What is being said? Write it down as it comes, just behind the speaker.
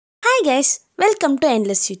Hi guys, welcome to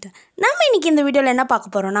Endless Tutor. நம்ம இன்னைக்கு இந்த வீடியோல என்ன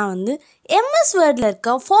பார்க்க போறோம்னா MS Wordல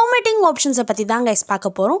இருக்க formatting options பத்தி தான் guys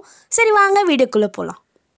பார்க்க போறோம். சரி வாங்க வீடியோக்குள்ள போலாம்.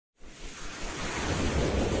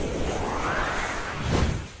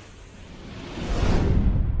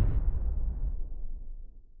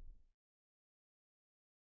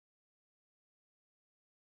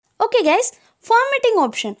 Okay guys, formatting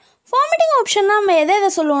option நம்ம எதை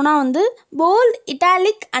சொல்லுவோம்னா bold,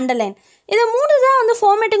 italic, underline. இது மூணு தான்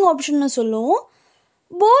formatting option னு சொல்லுவோம்.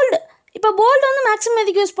 bold இப்போ bold மேக்ஸிமம்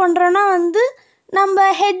எதுக்கு யூஸ் பண்றோம்னா நம்ம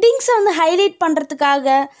headings ஹைலைட் பண்றதுக்காக,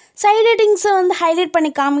 side headings ஹைலைட்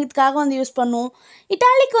பண்ணி காமிக்கிறதுக்காக யூஸ் பண்ணுவோம்.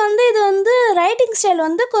 italic இது ரைட்டிங்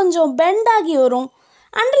ஸ்டைல் கொஞ்சம் பெண்ட் ஆகி வரும்.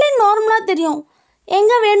 underline நார்மலா தெரியும்.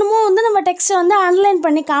 எங்க வேணுமோ நம்ம டெக்ஸ்ட் அண்டர்லைன்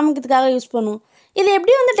பண்ணி காமிக்கிறதுக்காக யூஸ் பண்ணுவோம். இது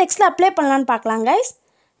எப்படி டெக்ஸ்ட்ல அப்ளை பண்ணலாம்னு பார்க்கலாம் गाइस.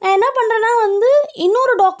 நான் என்ன பண்றேன்னா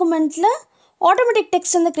இன்னொரு டாக்குமெண்ட்ல ஆட்டோமேட்டிக்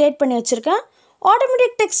டெக்ஸ்ட் கிரியேட் பண்ணி வச்சிருக்கேன்.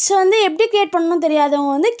 ஆட்டோமேட்டிக் டெக்ஸ்ட் எப்படி கிரியேட் பண்ணனும்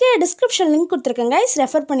தெரியாதவங்க கீழ டிஸ்கிரிப்ஷன் லிங்க் கொடுத்திருக்கேன் गाइस,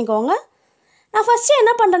 ரெஃபர் பண்ணிக்கோங்க. நான் ஃபர்ஸ்ட்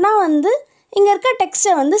என்ன பண்றேன்னா இங்க இருக்க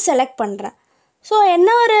டெக்ஸ்ட்டை செலக்ட் பண்றேன். சோ என்ன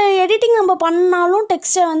ஒரு எடிட்டிங் நம்ம பண்ணாலும்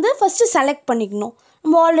டெக்ஸ்ட்டை ஃபர்ஸ்ட் செலக்ட் பண்ணிக்கணும்.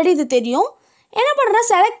 நம்ம ஆல்ரெடி இது தெரியும். என்ன பண்றேன்னா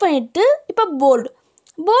செலக்ட் பண்ணிட்டு இப்போ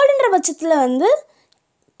போல்ட்ன்ற பட்சத்துல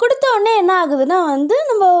கொடுத்த உடனே என்ன ஆகுதுன்னா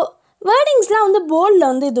நம்ம வேர்டிங்ஸ்லாம் போல்ட்ல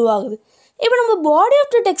இதுவாகுது. இப்போ நம்ம பாடி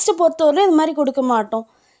ஆஃப் தி டெக்ஸ்ட் பொறுத்தவரை இது மாதிரி கொடுக்க மாட்டோம்.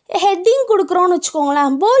 ஹெட்டிங் கொடுக்குறோம்னு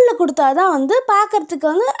வச்சுக்கோங்களேன், போல்டில் கொடுத்தா தான் பார்க்கறதுக்கு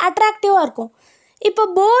அட்ராக்டிவாக இருக்கும். இப்போ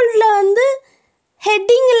போல்டில்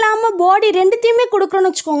ஹெட்டிங் இல்லாமல் பாடி ரெண்டுத்தையுமே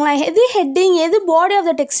கொடுக்குறோன்னு வச்சுக்கோங்களேன், எது ஹெட்டிங் எது பாடி ஆஃப்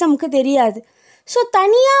த டெக்ஸ்ட் நமக்கு தெரியாது. ஸோ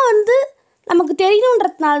தனியாக நமக்கு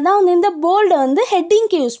தெரியணுன்றதுனால தான் இந்த போல்டை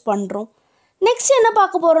ஹெட்டிங்க்கு யூஸ் பண்ணுறோம். நெக்ஸ்ட் என்ன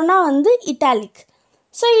பார்க்க போகிறோன்னா இட்டாலிக்.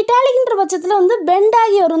 ஸோ இட்டாலிக்ன்ற பட்சத்தில் பெண்ட்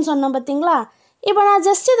ஆகி வரும்னு சொன்னேன் பார்த்தீங்களா. இப்போ நான்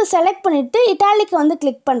ஜஸ்ட் இதை செலக்ட் பண்ணிவிட்டு இட்டாலிக்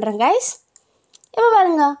கிளிக் பண்ணுறேன் गाइस. இப்போ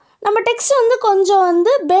பாருங்க நம்ம டெக்ஸ்ட் கொஞ்சம்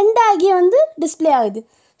பெண்ட் ஆகி டிஸ்ப்ளே ஆகுது.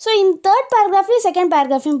 ஸோ இந்த தேர்ட் பேராகிராஃபையும் செகண்ட்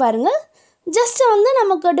பேராகிராஃபையும் பாருங்கள். ஜஸ்ட்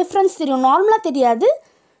நமக்கு டிஃப்ரென்ஸ் தெரியும், நார்மலாக தெரியாது.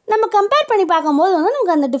 நம்ம கம்பேர் பண்ணி பார்க்கும்போது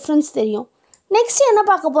நமக்கு அந்த டிஃப்ரென்ஸ் தெரியும். நெக்ஸ்ட் என்ன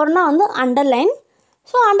பார்க்க போகிறோன்னா underline.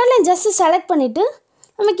 So underline just select பண்ணிவிட்டு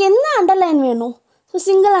நமக்கு என்ன அண்டர்லைன் வேணும், ஸோ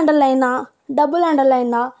சிங்கிள் அண்டர்லைனா, டபுள்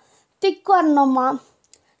அண்டர்லைனா, திக் வரணுமா,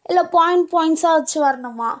 இல்லை பாயிண்ட்ஸாக வச்சு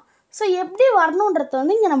வரணுமா, ஸோ எப்படி வரணுன்றத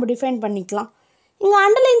இங்கே நம்ம டிஃபைன் பண்ணிக்கலாம். இங்கே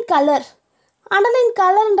அண்டர்லைன்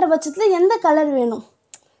கலர்ன்ற பட்சத்தில் எந்த கலர் வேணும்,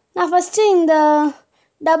 நான் ஃபஸ்ட்டு இந்த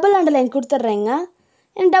டபுள் அண்டர்லைன் கொடுத்துட்றேங்க.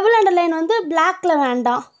 என் டபுள் அண்டர்லைன் பிளாக்ல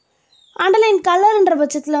வேண்டாம், அண்டர்லைன் கலர்ன்ற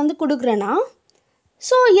பட்சத்தில் கொடுக்குறேன்னா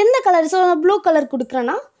ஸோ எந்த கலர், ஸோ ப்ளூ கலர்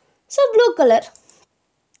கொடுக்குறேன்னா ஸோ ப்ளூ கலர்.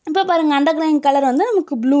 இப்போ பாருங்கள் அண்டர்லைன் கலர்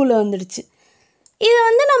நமக்கு ப்ளூவில் வந்துடுச்சு. இது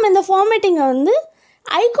நம்ம இந்த ஃபார்மேட்டிங்கை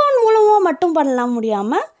ஐகான் மூலமாக மட்டும் பண்ணலாம்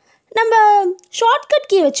முடியாமல் நம்ம ஷார்ட்கட்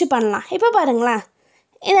கீ வச்சு பண்ணலாம். இப்போ பாருங்களேன்,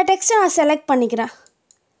 இந்த டெக்ஸ்ட்டை நான் செலக்ட் பண்ணிக்கிறேன்.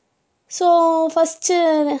 ஸோ ஃபஸ்ட்டு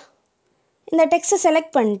இந்த டெக்ஸ்ட்டை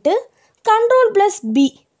செலக்ட் பண்ணிட்டு Ctrl+B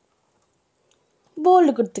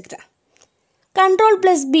போல்டு கொடுத்துக்கிறேன்.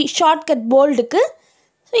 Ctrl+B shortcut போல்டுக்கு.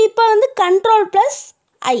 ஸோ இப்போ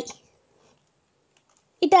Ctrl+I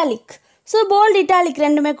italic. So bolt italic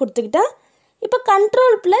ரெண்டுமே கொடுத்துக்கிட்டேன். இப்போ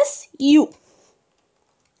Ctrl+U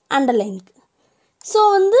அண்டர்லைனுக்கு. So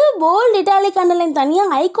bolt italic underline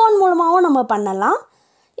தனியாக ஐகான் மூலமாகவும் நம்ம பண்ணலாம்.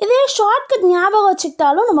 இதே ஷார்ட்கட் ஞாபகம்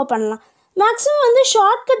வச்சுக்கிட்டாலும் நம்ம பண்ணலாம். மேக்ஸிமம்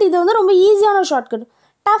ஷார்ட்கட் இது ரொம்ப ஈஸியான ஷார்ட்கட்.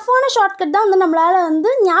 டஃப்பான ஷார்ட்கட் தான் நம்மளால்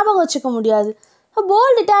ஞாபகம் வச்சுக்க முடியாது.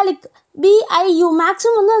 போல்டு இட்டாலிக் BIU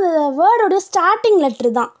மேக்ஸிமம் அந்த வேர்டோடைய ஸ்டார்டிங்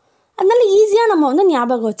லெட்ரு தான், அதனால ஈஸியாக நம்ம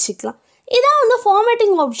ஞாபகம் வச்சுக்கலாம். இதான்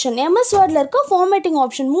ஃபார்மேட்டிங் ஆப்ஷன். MS Wordல இருக்க ஃபார்மேட்டிங்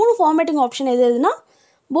ஆப்ஷன். 3 ஃபார்மேட்டிங் ஆப்ஷன் எதுனா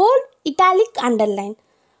போல்ட், இட்டாலிக், அண்டர்லைன்.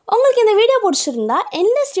 உங்களுக்கு இந்த வீடியோ பிடிச்சிருந்தா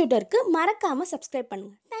என்லெஸ் டியூட்டருக்கு மறக்காமல் சப்ஸ்கிரைப்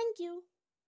பண்ணுங்கள். தேங்க்யூ.